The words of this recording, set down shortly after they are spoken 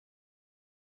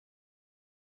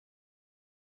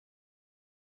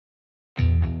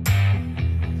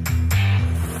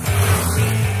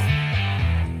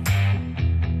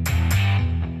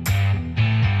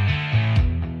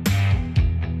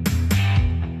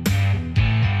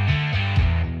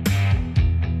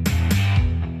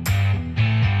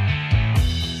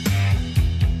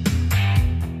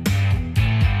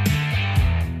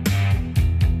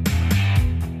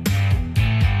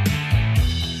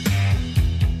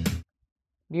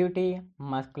Beauty,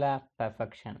 muscular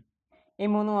perfection. ഈ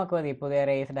മൂന്ന് വാക്ക് മതി പുതിയ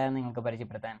റേസ്ഡ് നിങ്ങൾക്ക്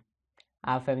പരിചയപ്പെടുത്താൻ.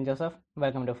 Febin Joseph,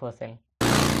 welcome to fossil.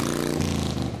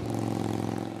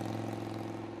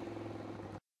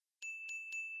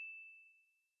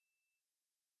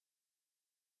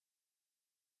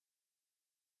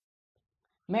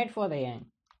 Made for the young.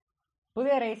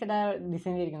 പുതിയ റേസ്ഡ്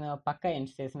ഡിസൈൻ ചെയ്തിരിക്കുന്നത് പക്ക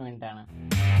യങ്സ്റ്റേഴ്സിന് വേണ്ടിയിട്ടാണ്.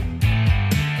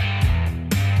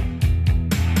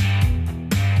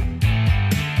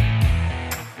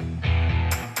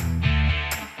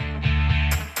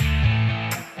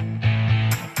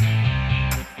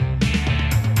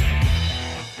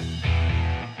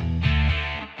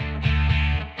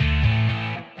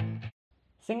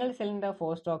 സിംഗിൾ സിലിണ്ടർ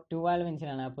 4-stroke 2-valve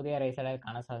എഞ്ചിനാണ് പുതിയ റേസറിൽ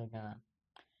കാണാൻ സാധിക്കുന്നത്.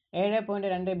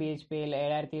 7.2 bhp-യിൽ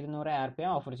 7200 rpm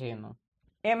ഓഫർ ചെയ്യുന്നു.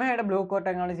 യമഹയുടെ ബ്ലൂ കോർ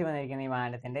ടെക്നോളജി വന്നിരിക്കുന്ന ഈ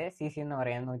വാഹനത്തിന്റെ CC എന്ന്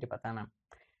പറയുന്നത് 110 ആണ്.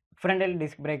 ഫ്രണ്ടിൽ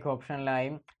ഡിസ്ക് ബ്രേക്ക്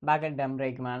ഓപ്ഷനിലായും ബാക്കിൽ ഡം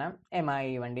ബ്രേക്കുമാണ് യമഹ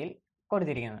ഈ വണ്ടിയിൽ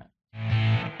കൊടുത്തിരിക്കുന്നത്.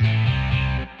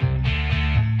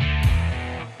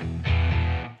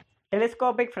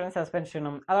 ടെലിസ്കോപ്പിക് ഫ്രണ്ട്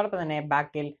സസ്പെൻഷനും അതോടൊപ്പം തന്നെ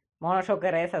ബാക്കിൽ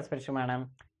മോണോഷോക്ക് റേ സസ്പെൻഷനുമാണ്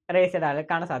റേസറിൽ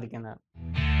കാണാൻ സാധിക്കുന്നത്.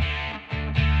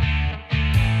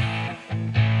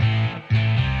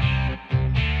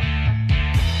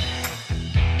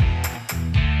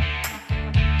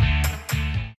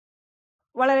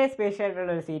 വളരെ സ്പേഷ്യസ്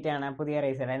ആയിട്ടുള്ള ഒരു സീറ്റാണ് പുതിയ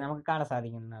റേസറിൽ നമുക്ക് കാണാൻ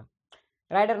സാധിക്കുന്നത്.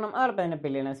 റൈഡറിനും അതോടൊപ്പം തന്നെ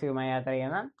പില്ലിനും സുഖമായി യാത്ര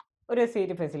ചെയ്യുന്ന ഒരു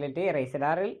സീറ്റ് ഫെസിലിറ്റി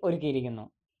റേസറിൽ ഒരുക്കിയിരിക്കുന്നു.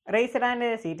 റേസറിന്റെ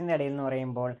സീറ്റിന്റെ അടിയിൽ എന്ന്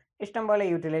പറയുമ്പോൾ ഇഷ്ടംപോലെ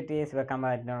യൂട്ടിലിറ്റീസ് വെക്കാൻ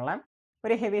പറ്റുന്ന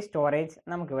ഒരു ഹെവി സ്റ്റോറേജ്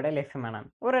നമുക്കിവിടെ ലഭ്യമാണ്.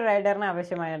 ഒരു റൈഡറിന്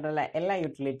ആവശ്യമായിട്ടുള്ള എല്ലാ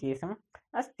യൂട്ടിലിറ്റീസും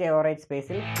ആ സ്റ്റോറേജ്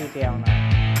സ്പേസിൽ കീപ്പ് ചെയ്യാവുന്നതാണ്.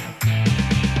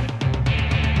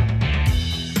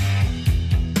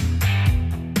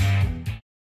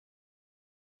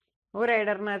 ഒരു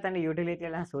റൈഡറിന് തൻ്റെ യൂട്ടിലിറ്റി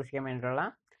എല്ലാം സൂക്ഷിക്കാൻ വേണ്ടിയിട്ടുള്ള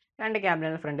 2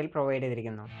 ക്യാബിനുകൾ ഫ്രണ്ടിൽ പ്രൊവൈഡ്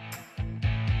ചെയ്തിരിക്കുന്നു.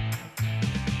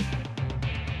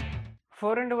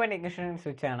 4x1 ഇഗ്നിഷൻ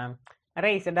സ്വിച്ചാണ്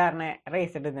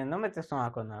റേസ്ഡിൽ നിന്നും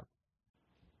വ്യത്യസ്തമാക്കുന്നത്.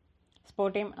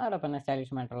 സ്പോർട്ടിയും അതോടൊപ്പം തന്നെ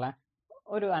സ്റ്റൈലിഷുമായിട്ടുള്ള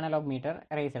ഒരു അനലോഗ് മീറ്റർ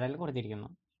റേസറിൽ കൊടുത്തിരിക്കുന്നു.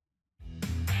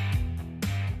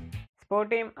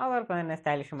 സ്പോർട്ടിയും അതോടൊപ്പം തന്നെ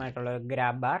സ്റ്റൈലിഷുമായിട്ടുള്ള ഒരു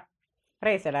ഗ്രാബ് ബാർ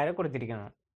റേസറിൽ കൊടുത്തിരിക്കുന്നു.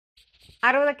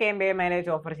 60 km മൈലേജ്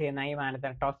ഓഫർ ചെയ്യുന്ന ഈ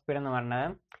വാഹനത്തിന് ടോപ്പ് സ്പീഡ് എന്ന് പറയുന്നത്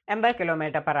 80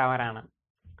 km/h ആണ്.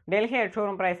 ഡൽഹി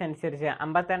ഷോറൂം പ്രൈസ് അനുസരിച്ച്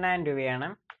 58,000 രൂപയാണ്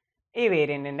ഈ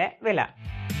വേരിയന്റിന്റെ വില.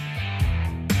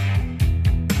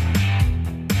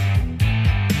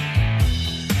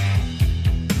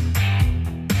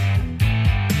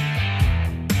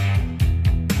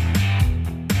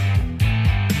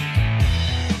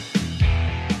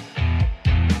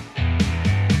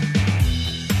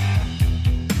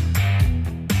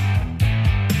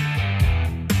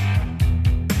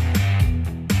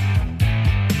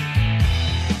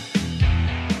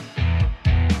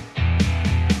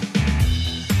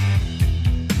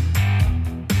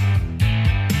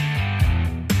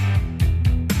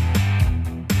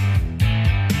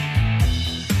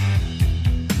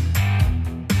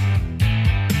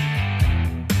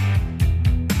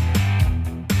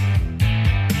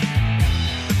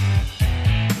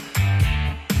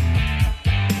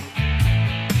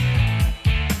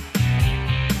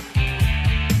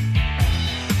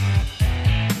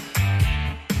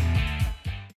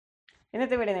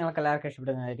 ഇന്നത്തെ വീഡിയോ നിങ്ങൾക്ക് എല്ലാവർക്കും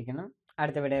ഇഷ്ടപ്പെടുന്നതായിരിക്കുന്നു.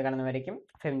 അടുത്ത video കാണുന്നവരേക്കും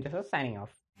Febin Joseph signing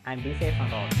off and be safe on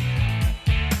road.